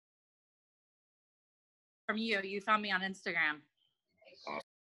From you. You found me on Instagram. Awesome.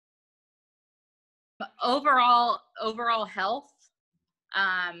 Overall health,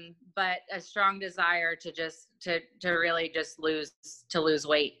 but a strong desire to just to really just lose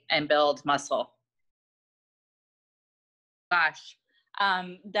weight and build muscle. Gosh,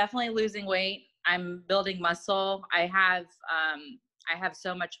 definitely losing weight. I'm building muscle. I have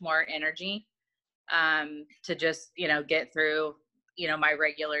so much more energy to just get through my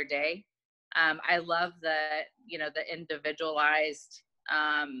regular day. I love the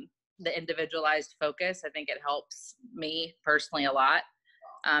individualized focus. I think it helps me personally a lot,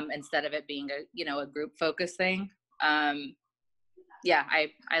 instead of it being a group focus thing. Yeah,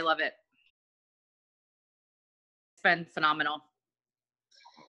 I love it. It's been phenomenal.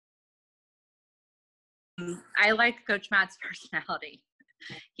 I like Coach Matt's personality.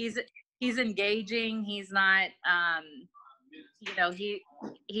 He's engaging. He's not,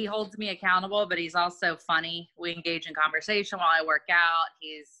 he holds me accountable, but he's also funny. We engage in conversation while I work out.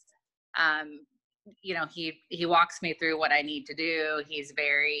 He's, he walks me through what I need to do. He's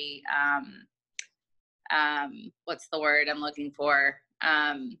very, what's the word I'm looking for?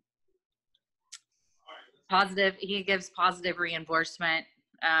 Positive. He gives positive reinforcement.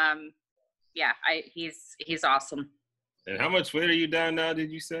 Yeah, he's awesome. And how much weight are you down now,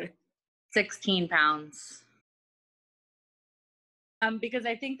 did you say? 16 pounds. Because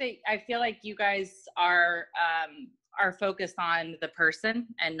I feel like you guys are focused on the person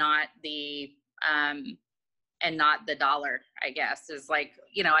and not the dollar, I guess. Is like,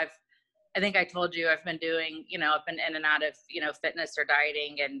 I think I told you I've been doing, I've been in and out of, fitness or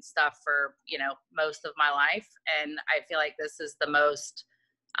dieting and stuff for, most of my life. And I feel like this is the most,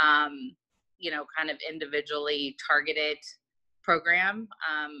 kind of individually targeted program,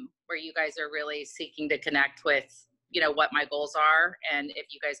 where you guys are really seeking to connect with, what my goals are. And if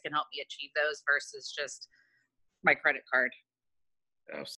you guys can help me achieve those versus just my credit card. Absolutely.